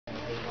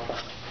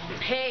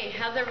Hey,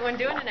 how's everyone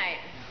doing tonight?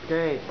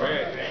 Great.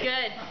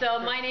 Good. So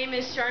my name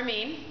is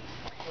Charmaine,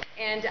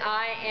 and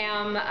I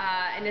am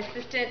an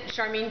assistant,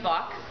 Charmaine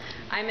Bock.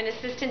 I'm an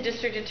assistant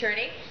district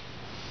attorney,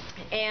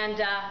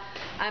 and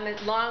I'm a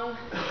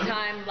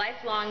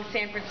lifelong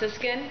San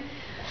Franciscan.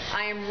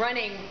 I am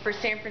running for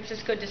San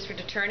Francisco district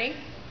attorney.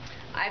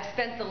 I've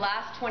spent the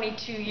last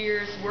 22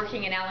 years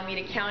working in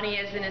Alameda County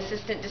as an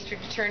assistant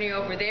district attorney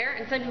over there,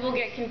 and some people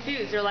get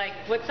confused. They're like,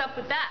 what's up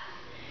with that?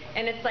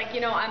 And it's like,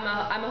 you know, I'm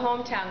a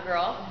hometown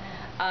girl,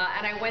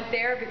 and I went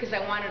there because I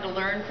wanted to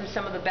learn from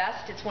some of the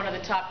best. It's one of the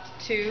top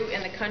 2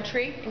 in the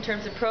country in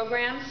terms of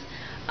programs.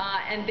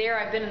 And there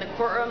I've been in the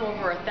courtroom,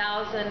 over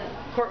 1,000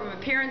 courtroom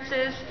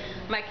appearances.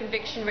 My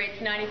conviction rate's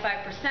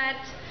 95%.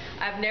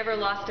 I've never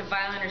lost a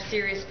violent or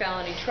serious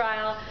felony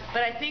trial.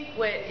 But I think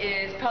what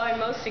is probably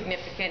most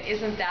significant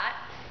isn't that.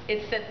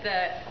 It's that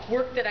the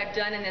work that I've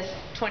done in this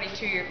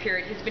 22-year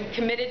period has been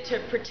committed to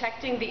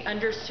protecting the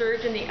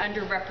underserved and the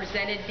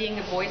underrepresented, being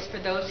a voice for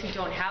those who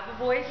don't have a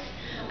voice.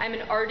 I'm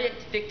an ardent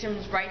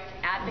victims' rights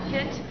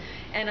advocate,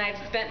 and I've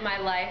spent my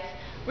life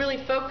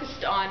really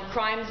focused on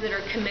crimes that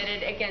are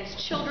committed against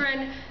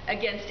children,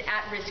 against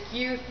at-risk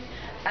youth,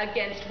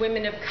 against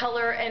women of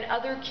color, and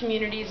other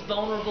communities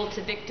vulnerable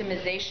to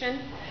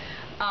victimization.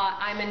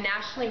 I'm a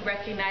nationally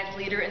recognized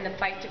leader in the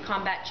fight to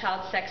combat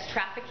child sex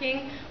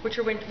trafficking, which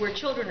are where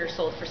children are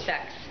sold for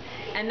sex.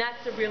 And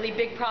that's a really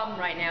big problem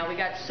right now. We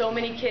got so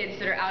many kids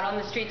that are out on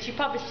the streets. You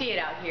probably see it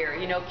out here.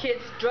 You know,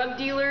 kids, drug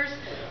dealers.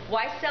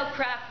 Why sell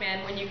crack,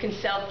 man, when you can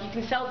sell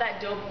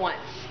that dope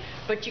once?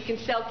 But you can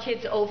sell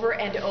kids over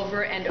and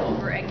over and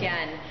over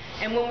again.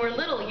 And when we're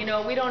little, you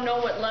know, we don't know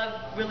what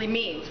love really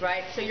means,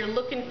 right? So you're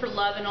looking for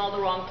love in all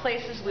the wrong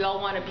places. We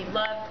all want to be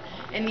loved.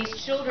 And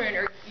these children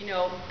are, you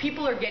know,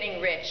 people are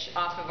getting rich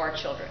off of our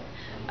children,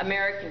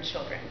 American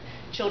children,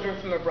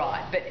 children from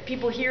abroad. But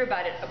people hear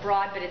about it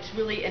abroad, but it's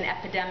really an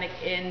epidemic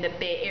in the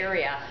Bay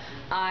Area.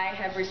 I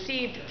have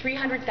received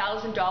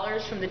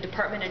 $300,000 from the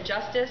Department of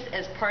Justice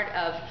as part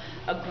of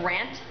a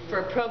grant for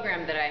a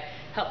program that I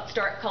helped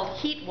start called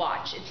Heat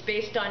Watch. It's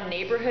based on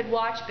Neighborhood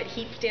Watch, but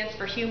HEAT stands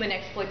for Human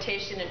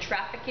Exploitation and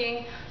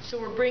Trafficking.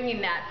 So we're bringing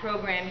that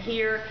program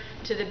here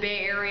to the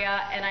Bay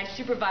Area, and I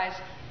supervise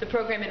the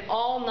program in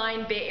all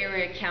 9 Bay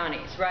Area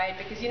counties, right?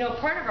 Because, you know,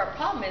 part of our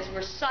problem is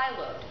we're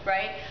siloed,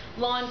 right?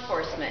 Law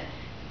enforcement,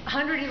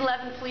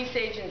 111 police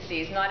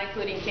agencies, not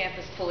including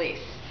campus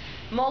police,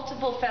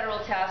 multiple federal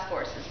task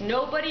forces.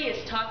 Nobody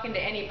is talking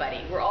to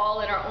anybody. We're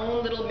all in our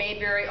own little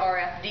Mayberry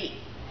RFD.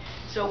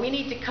 So we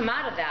need to come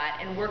out of that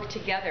and work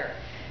together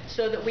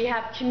so that we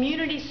have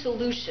community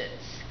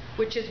solutions,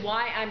 which is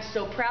why I'm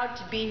so proud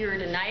to be here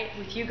tonight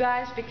with you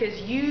guys, because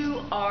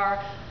you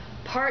are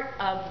part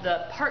of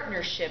the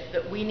partnership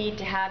that we need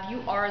to have.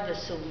 You are the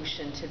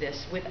solution to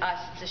this with us.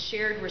 It's a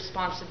shared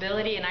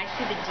responsibility, and I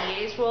see the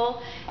DA's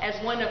role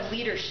as one of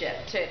leadership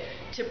to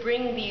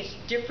bring these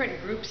different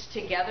groups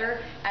together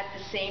at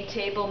the same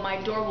table.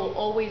 My door will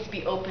always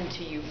be open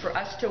to you for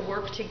us to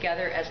work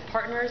together as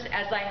partners,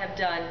 as I have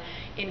done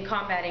in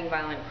combating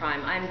violent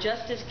crime. I'm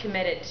just as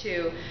committed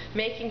to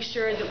making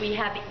sure that we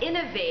have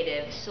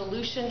innovative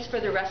solutions for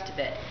the rest of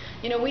it.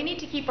 You know, we need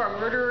to keep our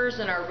murderers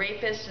and our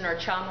rapists and our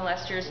child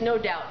molesters, no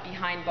doubt,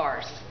 behind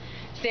bars.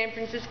 San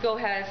Francisco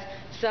has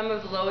some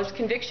of the lowest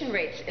conviction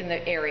rates in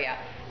the area.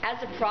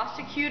 As a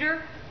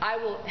prosecutor, I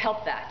will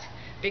help that,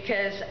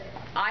 because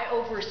I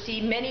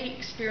oversee many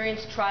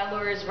experienced trial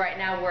lawyers right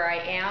now where I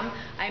am.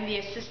 I'm the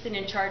assistant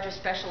in charge of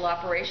special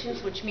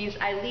operations, which means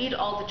I lead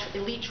all the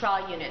elite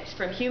trial units,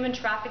 from human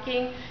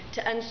trafficking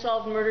to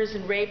unsolved murders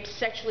and rapes,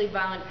 sexually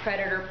violent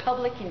predator.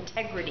 Public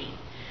integrity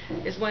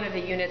is one of the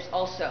units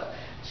also.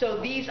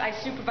 So I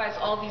supervise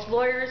all these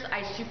lawyers,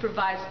 I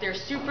supervise their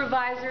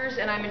supervisors,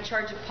 and I'm in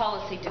charge of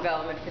policy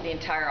development for the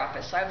entire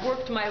office. So I've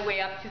worked my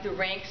way up through the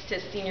ranks to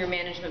senior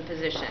management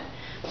position.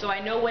 So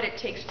I know what it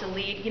takes to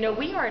lead. You know,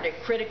 we are at a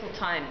critical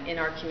time in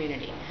our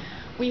community.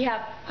 We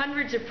have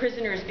hundreds of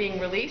prisoners being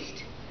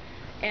released,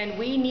 and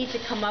we need to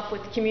come up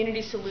with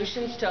community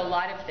solutions to a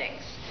lot of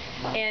things.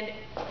 And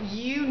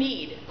you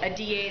need a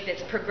DA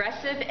that's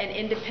progressive and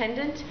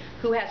independent,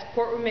 who has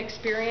courtroom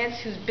experience,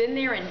 who's been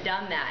there and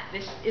done that.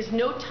 This is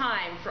no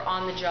time for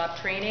on-the-job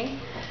training.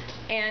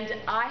 And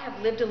I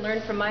have lived and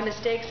learned from my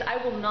mistakes.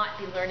 I will not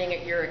be learning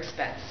at your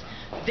expense.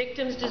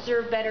 Victims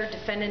deserve better,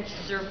 defendants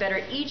deserve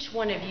better, each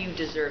one of you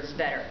deserves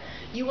better.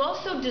 You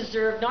also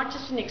deserve not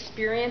just an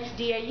experienced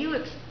DA,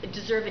 you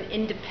deserve an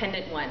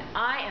independent one.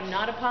 I am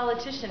not a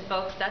politician,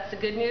 folks. That's the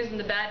good news and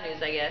the bad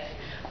news, I guess.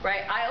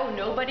 Right? I owe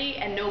nobody,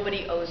 and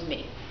nobody owes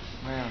me.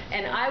 Wow.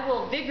 And I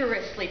will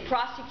vigorously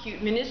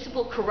prosecute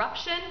municipal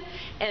corruption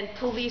and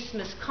police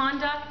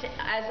misconduct,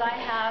 as I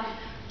have.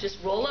 Just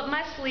roll up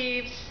my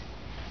sleeves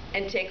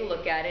and take a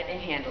look at it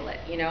and handle it,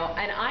 you know.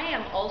 And I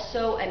am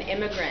also an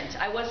immigrant.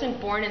 I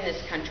wasn't born in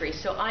this country,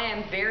 so I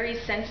am very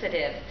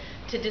sensitive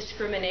to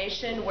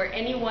discrimination where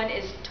anyone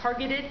is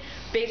targeted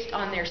based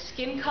on their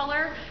skin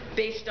color,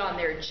 based on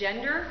their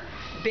gender,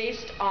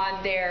 based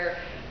on their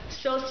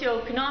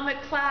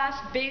socioeconomic class,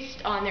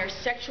 based on their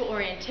sexual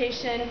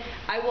orientation.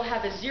 I will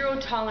have a zero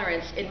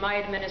tolerance in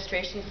my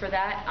administration for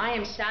that. I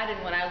am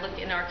saddened when I look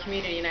in our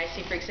community and I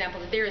see, for example,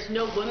 that there is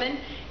no woman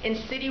in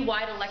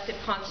citywide elected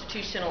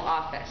constitutional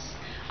office.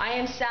 I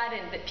am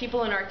saddened that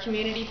people in our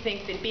community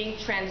think that being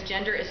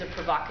transgender is a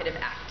provocative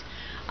act.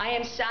 I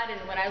am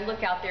saddened when I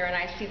look out there and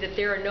I see that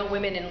there are no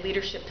women in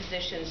leadership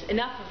positions,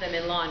 enough of them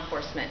in law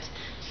enforcement.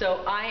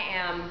 So I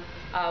am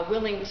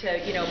willing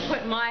to,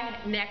 put my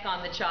neck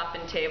on the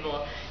chopping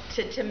table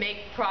to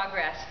make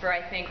progress for,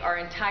 I think, our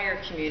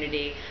entire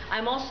community.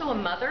 I'm also a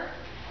mother,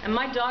 and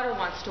my daughter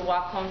wants to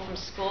walk home from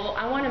school.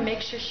 I want to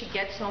make sure she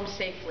gets home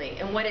safely.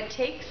 And what it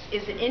takes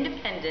is an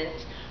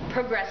independent,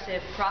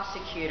 progressive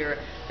prosecutor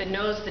that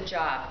knows the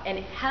job and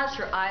has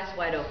her eyes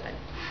wide open.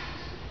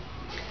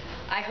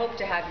 I hope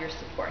to have your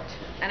support,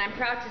 and I'm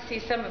proud to see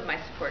some of my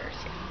supporters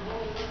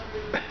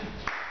here.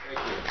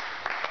 Thank you.